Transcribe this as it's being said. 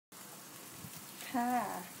ค่ะ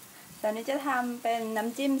ตอนนี้จะทำเป็นน้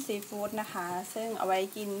ำจิ้มซีฟู้ดนะคะซึ่งเอาไว้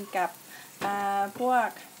กินกับพวก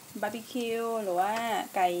บาร์บีคิวหรือว่า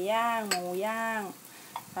ไก่ย่างหมูย่าง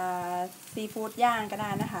ซีฟู้ดย่างก็ได้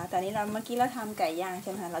นะคะแต่นี้เมื่อกี้เราทำไก่ย่างใช่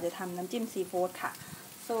ไหมคะเราจะทำน้ำจิ้มซีฟู้ดค่ะ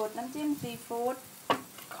สูตรน้ำจิ้มซีฟู้ด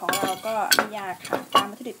ของเราก็ไม่ยากค่ะตาม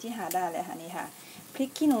วัตถุดิบที่หาได้เลยค่ะนี่ค่ะพริก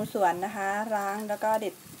ขี้หนูสวนนะคะล้างแล้วก็เด็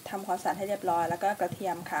ดทำความสะอาดให้เรียบร้อยแล้วก็กระเที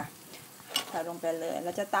ยมค่ะใส่ลงไปเลยเร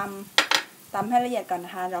าจะตำให้ละเอียดก่อนน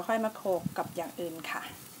ะคะเราค่อยมาโขลกกับอย่างอื่นค่ะ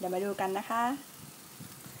เดี๋ยวมาดูกันนะคะ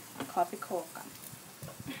ขอไปโขลกก่อน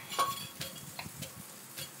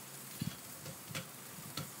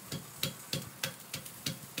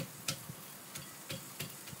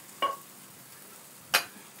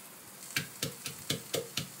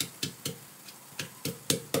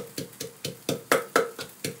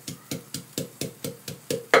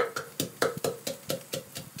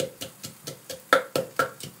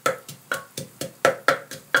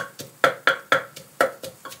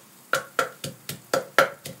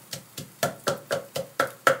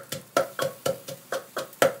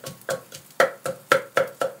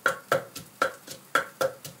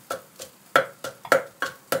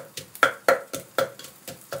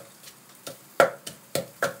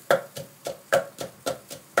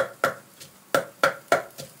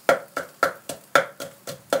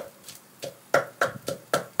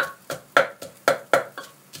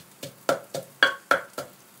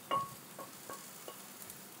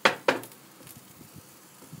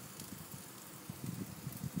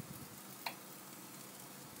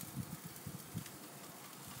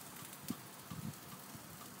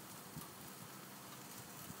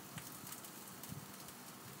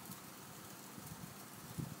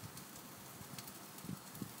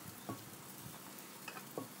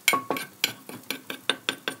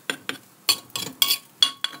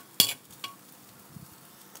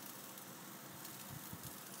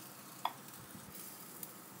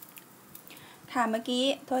ค่ะเมื่อกี้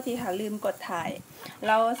โทษทีค่ะลืมกดถ่ายเ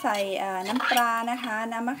ราใส่น้ำปลานะคะ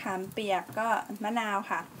น้ำมะขามเปียกก็มะนาว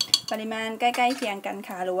ค่ะปริมาณใกล้ๆเคียงกัน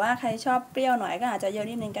ค่ะหรือว่าใครชอบเปรี้ยวหน่อยก็อาจจะเยอะ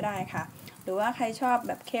นิดนึงก็ได้ค่ะหรือว่าใครชอบแ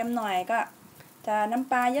บบเค็มหน่อยก็จะน้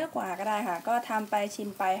ำปลาเยอะกว่าก็ได้ค่ะก็ทำไปชิม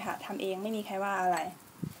ไปค่ะทำเองไม่มีใครว่าอะไร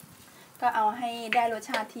ก็เอาให้ได้รส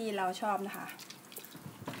ชาติที่เราชอบนะคะ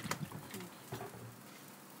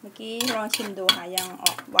เมื่อกี้ลองชิมดูค่ะยังอ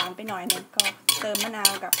อกหวานไปหน่อยนึงก็เติมมะนา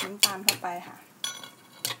วกับน้ำตาลเข้าไปค่ะ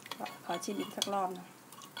ขอชิมอีกสักรอบนะ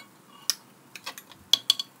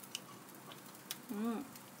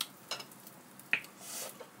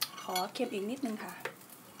ขอเค็มอีกนิดนึงค่ะ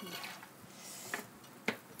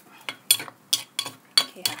โอ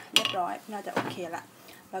เคค่ะเรียบร้อยน่าจะโอเคละ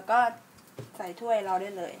แล้วก็ใส่ถ้วยเราได้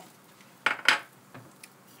เลย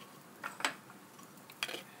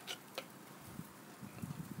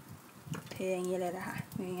เทอย่างนี้เลยนะคะ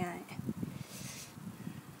ง่ายๆ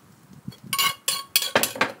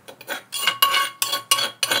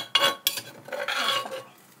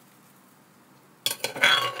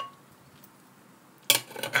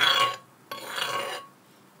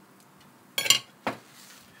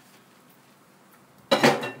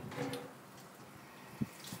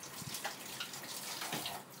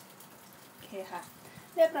ะ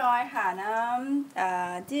เรียบร้อยค่ะน้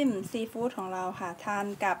ำจิ้มซีฟู้ดของเราค่ะทาน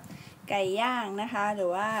กับไก่ย่างนะคะหรื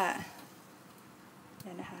อว่าเ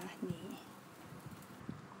ดี๋ยวนะคะ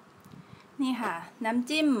นี่ค่ะน้ำ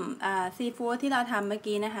จิ้มซีฟู้ดที่เราทำเมื่อ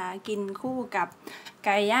กี้นะคะกินคู่กับไ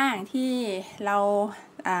ก่ย่างที่เรา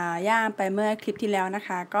ย่างไปเมื่อคลิปที่แล้วนะค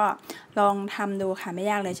ะก็ลองทำดูค่ะไม่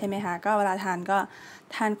ยากเลยใช่ไหมคะก็เวลาทานก็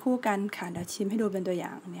ทานคู่กันค่ะเดี๋ยวชิมให้ดูเป็นตัวอย่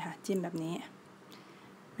างนี่ค่ะจิ้มแบบนี้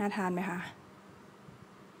น่าทานไหมคะ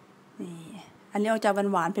นี่อันนี้ออกจะ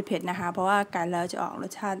หวานๆเผ็ดๆนะคะเพราะว่าไก่แล้วจะออกร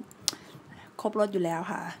สชาติครบรสอยู่แล้ว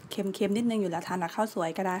ค่ะเค็มๆนิดนึงอยู่แล้วทานกับข้าวสวย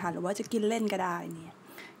ก็ได้ค่ะหรือว่าจะกินเล่นก็ได้นี่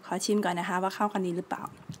ขอชิมก่อนนะคะว่าเข้ากันดีหรือเปล่า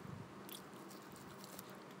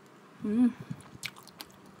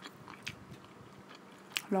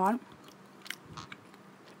ร้อน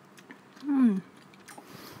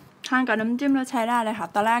ทานกับน้ำจิ้มแล้วใช้ได้เลยค่ะ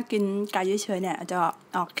ตอนแรกกินไก่เฉยๆเนี่ยอาจจะ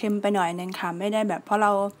ออกเค็มไปหน่อยนึงค่ะไม่ได้แบบเพราะเร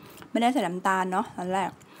าไม่ได้ใส่น้ำตาลเนาะตอนแร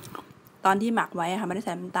กตอนที่หมักไว้ค่ะไม่ได้ใ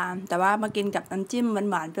ส่น้ำตาลแต่ว่ามากินกับน้ำจิ้ม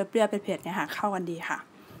หวานๆเปรี้ยวๆเผ็ดๆเนี่ยค่ะเข้ากันดีค่ะ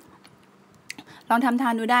ลองทำทา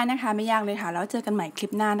นดูได้นะคะไม่ยากเลยค่ะแล้วเจอกันใหม่คลิ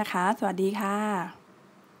ปหน้านะคะสวัสดีค่ะ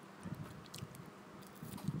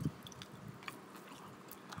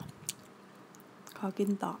ขอกิ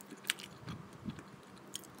นต่อ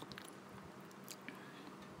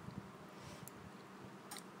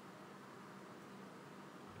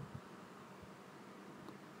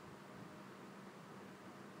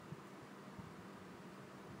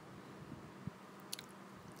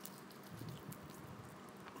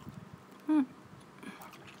Hmm.